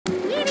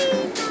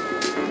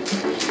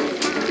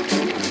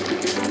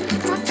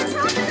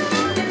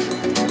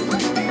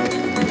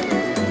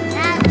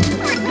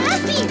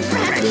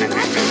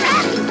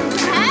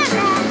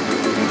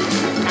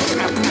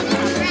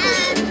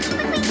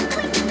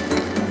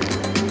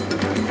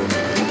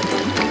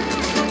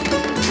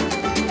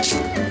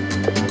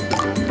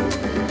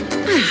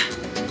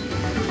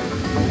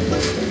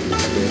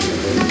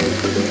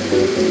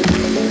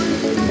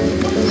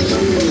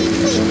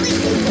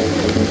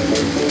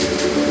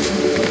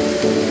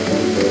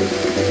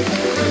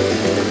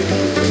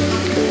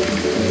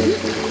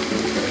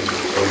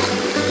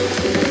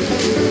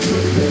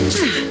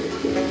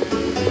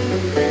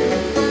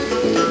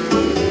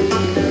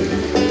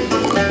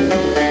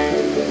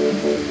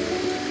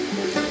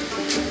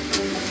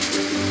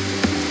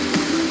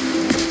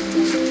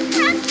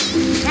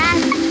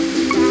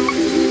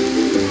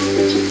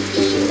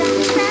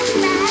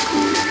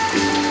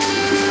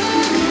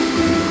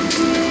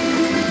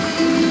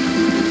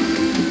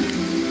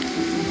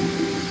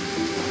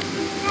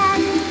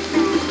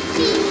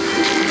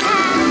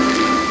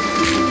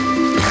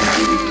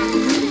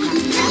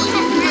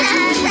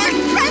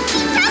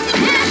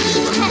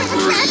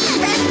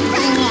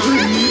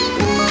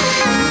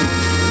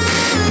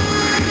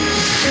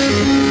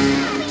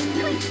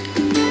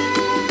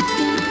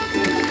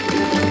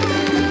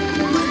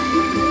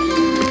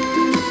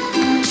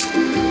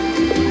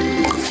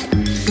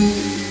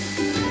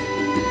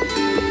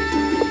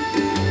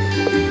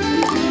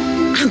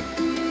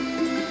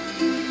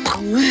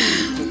Wow.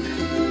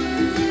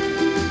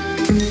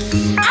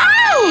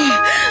 Oh!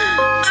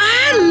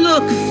 I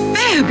look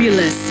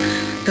fabulous.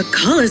 The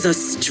colors are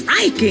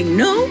striking,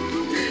 no?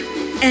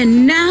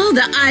 And now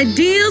the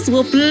ideas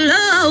will flow.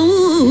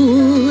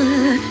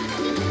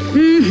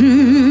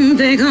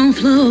 They're gonna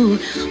flow.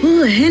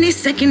 Ooh, any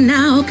second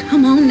now.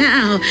 Come on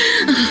now.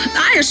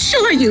 I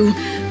assure you.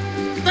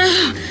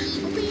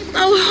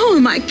 Who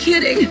am I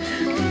kidding?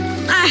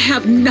 I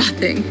have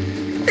nothing.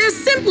 There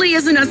simply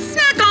isn't a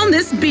snack on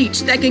this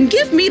beach that can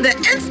give me the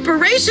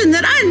inspiration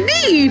that I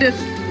need.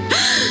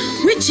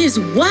 Which is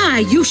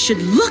why you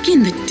should look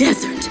in the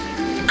desert.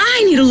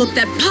 I need a look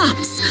that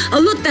pops, a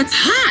look that's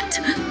hot.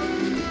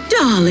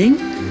 Darling,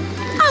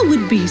 I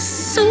would be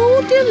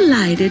so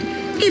delighted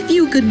if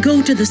you could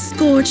go to the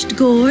scorched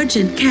gorge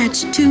and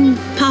catch 2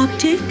 pop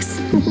ticks.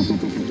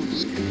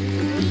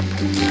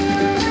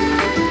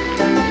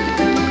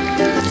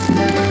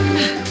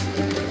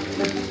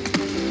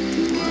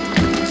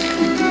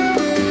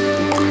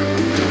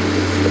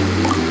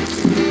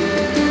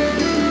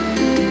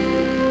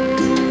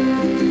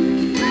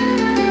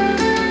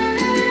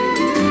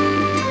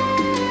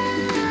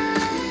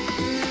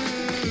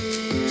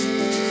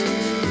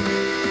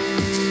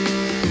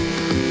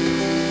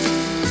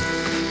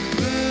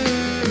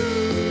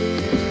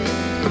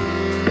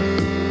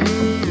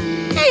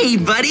 Hey,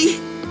 buddy.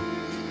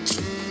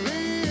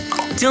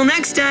 Till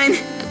next time.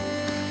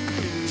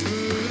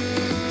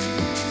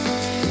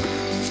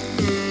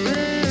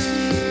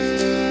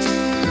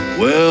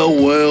 Well,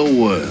 well,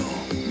 well.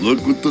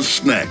 Look what the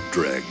snack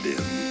dragged in.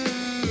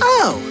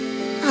 Oh,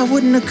 I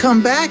wouldn't have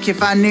come back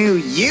if I knew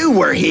you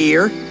were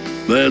here.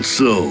 That's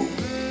so.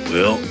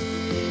 Well,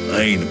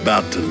 I ain't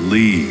about to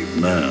leave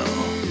now.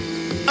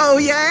 Oh,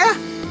 yeah?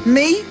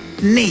 Me?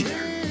 Neither.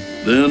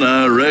 Then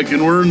I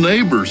reckon we're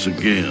neighbors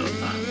again.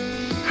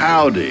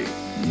 Howdy,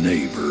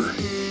 neighbor.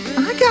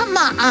 I got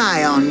my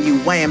eye on you,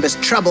 Wambus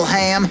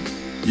Troubleham.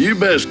 You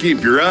best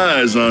keep your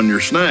eyes on your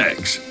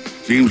snacks.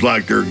 Seems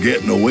like they're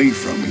getting away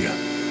from you.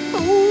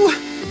 Oh,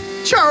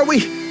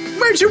 Charlie,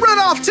 where'd you run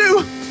off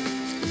to?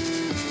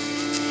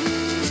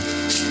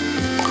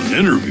 An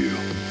interview?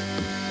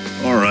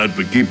 All right,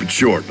 but keep it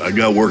short. I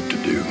got work to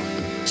do.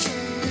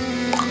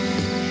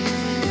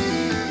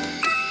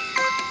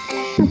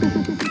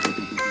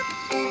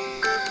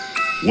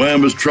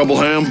 Wambus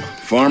Troubleham,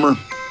 farmer.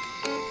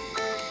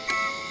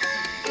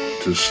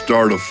 To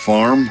start a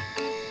farm?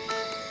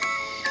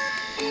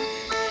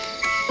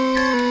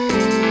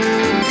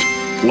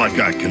 Like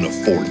I can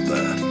afford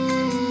that.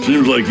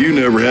 Seems like you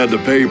never had to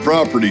pay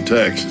property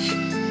taxes.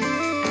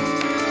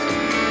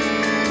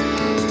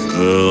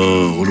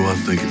 What do I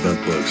think about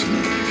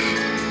Bugsnax?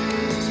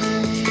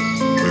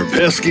 They're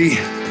pesky,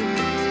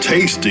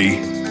 tasty,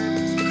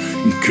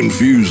 and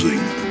confusing.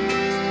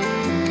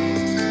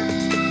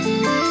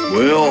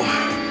 Well,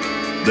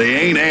 they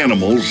ain't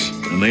animals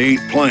and they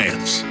ain't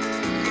plants.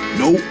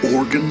 No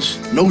organs,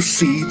 no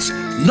seeds,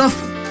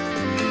 nothing.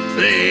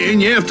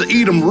 And you have to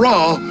eat them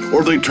raw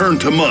or they turn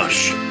to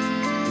mush.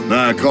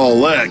 Now I call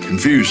that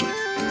confusing.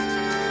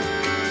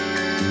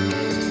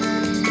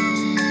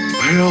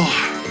 Well,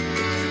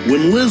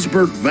 when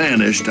Lizbert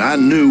vanished, I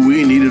knew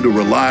we needed a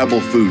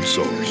reliable food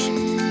source.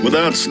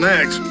 Without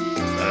snacks,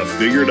 I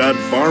figured I'd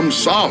farm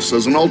sauce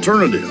as an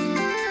alternative.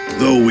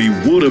 Though we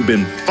would have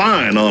been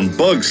fine on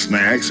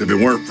Bugsnax if it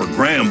weren't for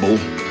Gramble.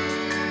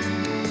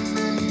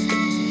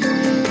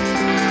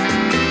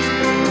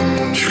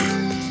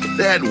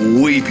 That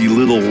weepy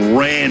little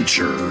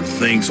rancher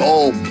thinks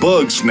all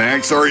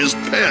Bugsnax are his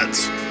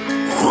pets.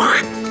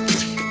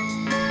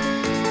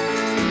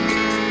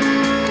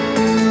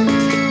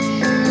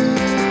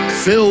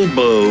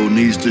 Philbo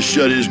needs to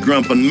shut his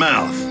grumpin'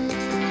 mouth.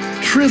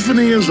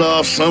 Triffany is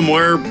off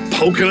somewhere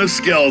poking at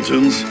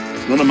skeletons.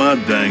 It's none of my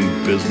dang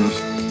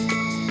business.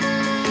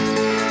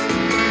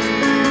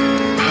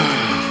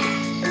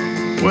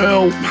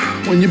 Well,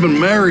 when you've been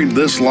married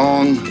this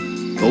long,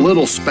 the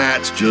little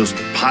spats just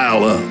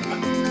pile up.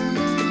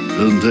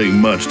 Doesn't take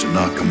much to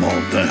knock them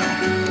all down.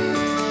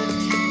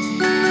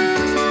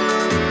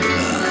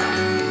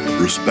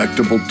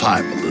 Respectable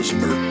type,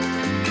 Elizabeth.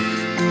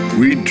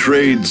 We'd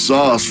trade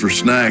sauce for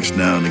snacks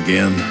now and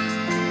again,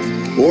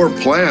 or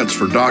plants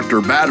for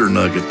Dr.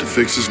 Batternugget to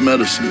fix his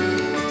medicine.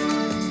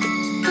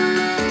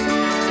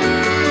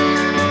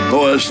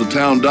 Oh, that's the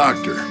town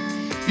doctor.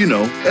 You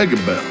know,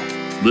 Eggabell,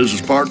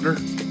 Liz's partner.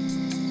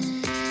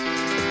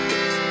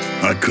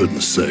 I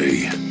couldn't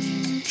say.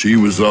 She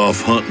was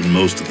off hunting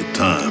most of the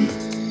time.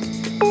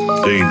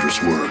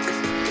 Dangerous work.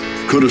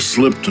 Could have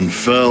slipped and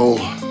fell.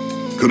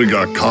 Could have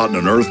got caught in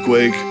an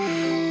earthquake.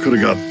 Could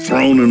have got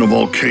thrown in a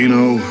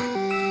volcano.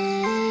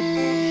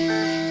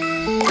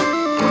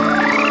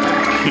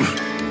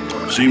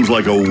 Seems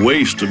like a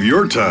waste of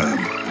your time.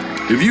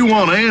 If you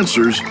want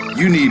answers,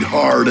 you need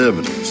hard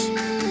evidence.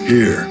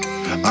 Here,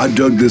 I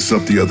dug this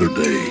up the other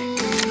day.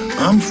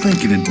 I'm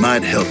thinking it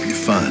might help you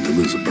find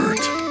Elizabeth.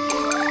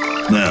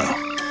 Now,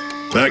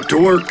 back to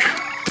work.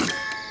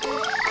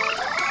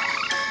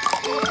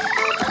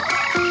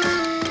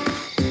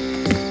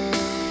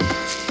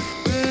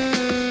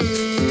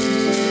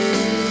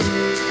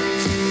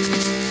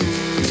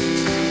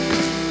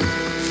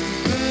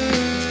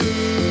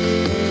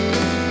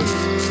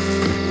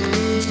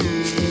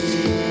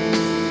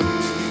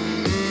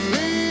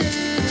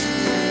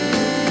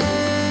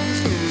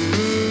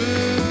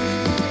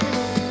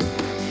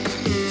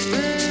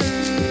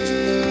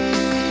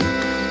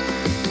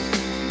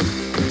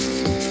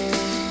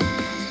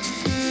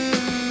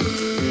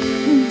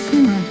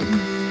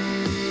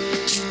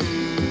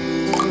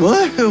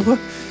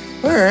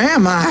 Where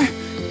am I?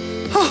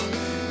 Oh,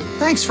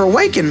 thanks for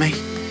waking me.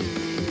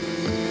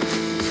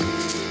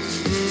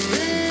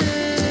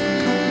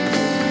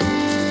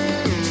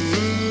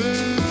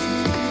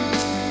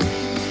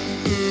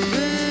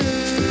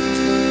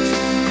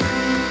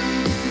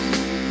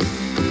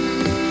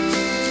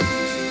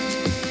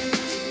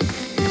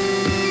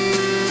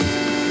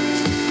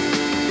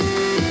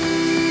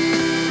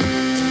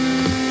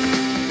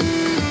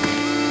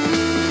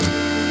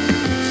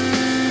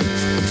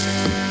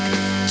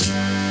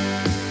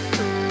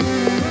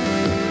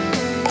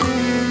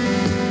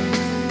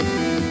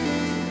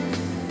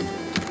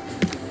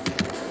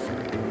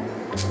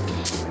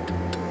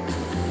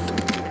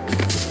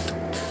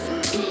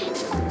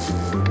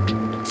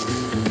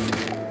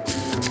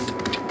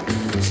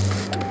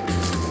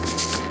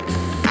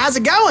 How's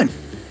it going?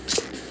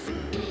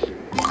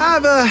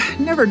 I've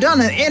never done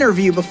an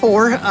interview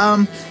before.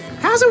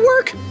 How's it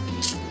work?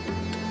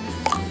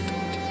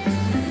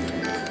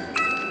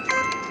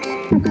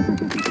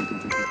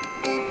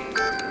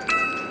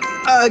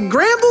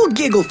 Gramble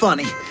Giggle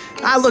Funny.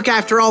 I look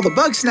after all the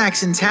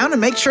Bugsnax in town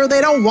and make sure they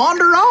don't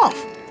wander off.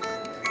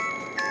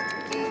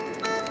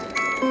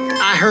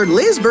 I heard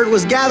Lizbert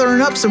was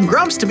gathering up some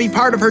grumps to be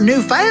part of her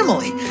new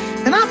family,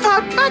 and I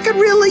thought I could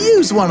really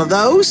use one of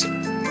those.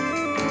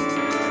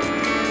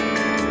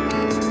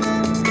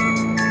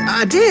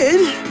 I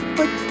did,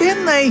 but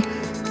then they...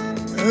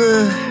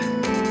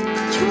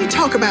 can we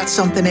talk about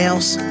something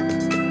else?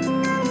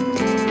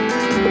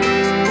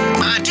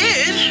 I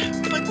did,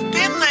 but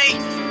then they...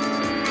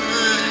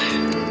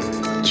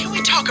 can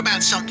we talk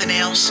about something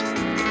else?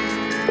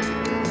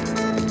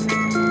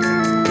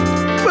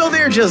 Well,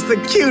 they're just the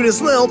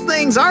cutest little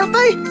things, aren't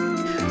they?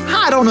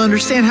 I don't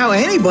understand how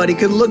anybody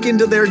could look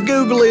into their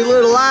googly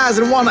little eyes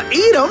and want to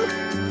eat them.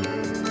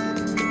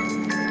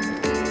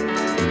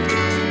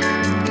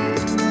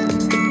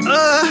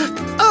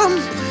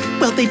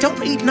 Well, they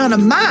don't eat none of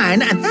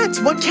mine, and that's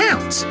what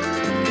counts.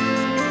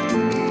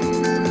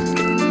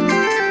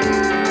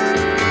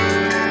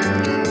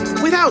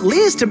 Without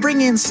Liz to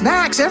bring in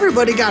snacks,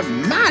 everybody got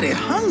mighty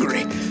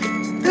hungry.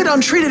 They done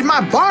treated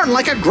my barn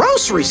like a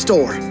grocery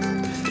store.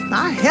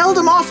 I held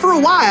them off for a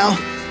while,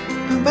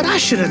 but I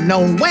should have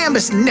known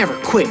Wambus never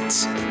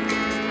quits.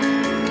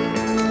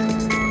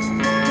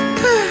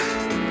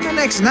 The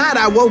next night,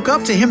 I woke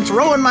up to him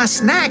throwing my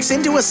snacks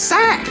into a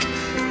sack.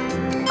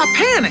 I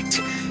panicked,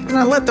 and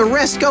I let the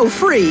rest go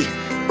free.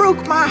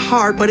 Broke my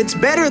heart, but it's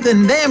better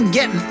than them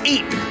getting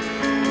eaten.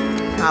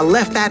 I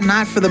left that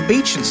night for the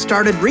beach and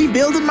started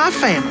rebuilding my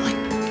family.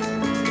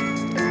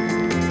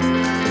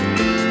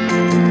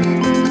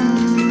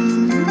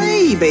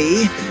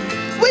 Maybe.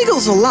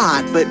 Wiggles a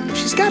lot, but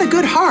she's got a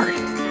good heart.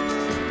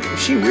 If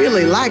she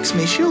really likes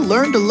me, she'll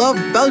learn to love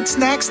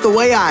Bugsnax the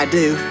way I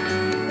do.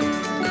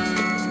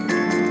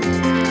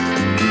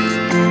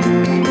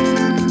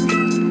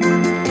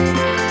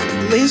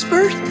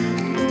 Lizbert?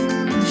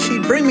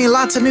 She'd bring me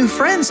lots of new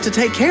friends to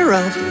take care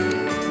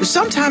of.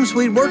 Sometimes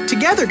we'd work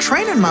together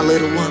training my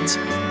little ones.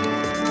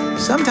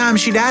 Sometimes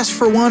she'd ask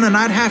for one and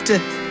I'd have to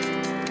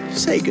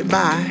say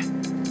goodbye.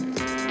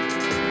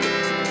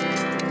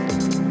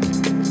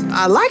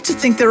 I like to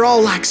think they're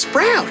all like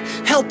Sprout,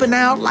 helping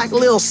out like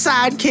little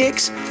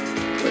sidekicks.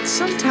 But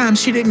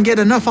sometimes she didn't get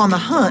enough on the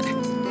hunt.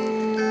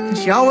 And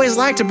she always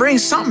liked to bring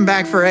something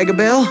back for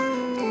Eggabell.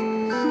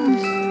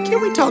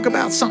 Can we talk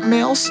about something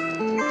else?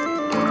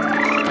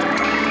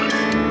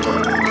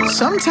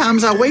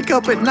 Sometimes I wake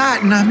up at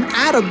night and I'm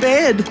out of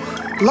bed,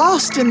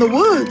 lost in the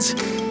woods.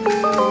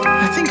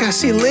 I think I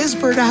see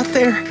Lizbert out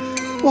there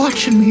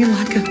watching me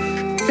like a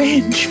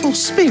vengeful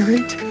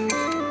spirit.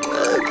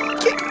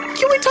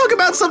 Can we talk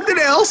about something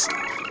else?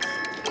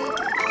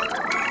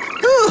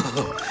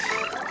 Oh,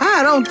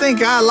 I don't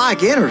think I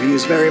like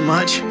interviews very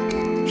much.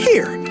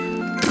 Here,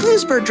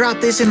 Lizbert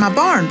dropped this in my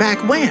barn back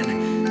when.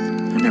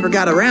 I never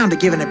got around to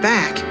giving it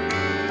back.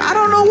 I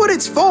don't know what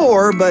it's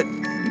for, but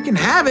you can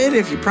have it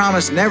if you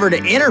promise never to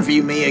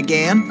interview me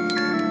again.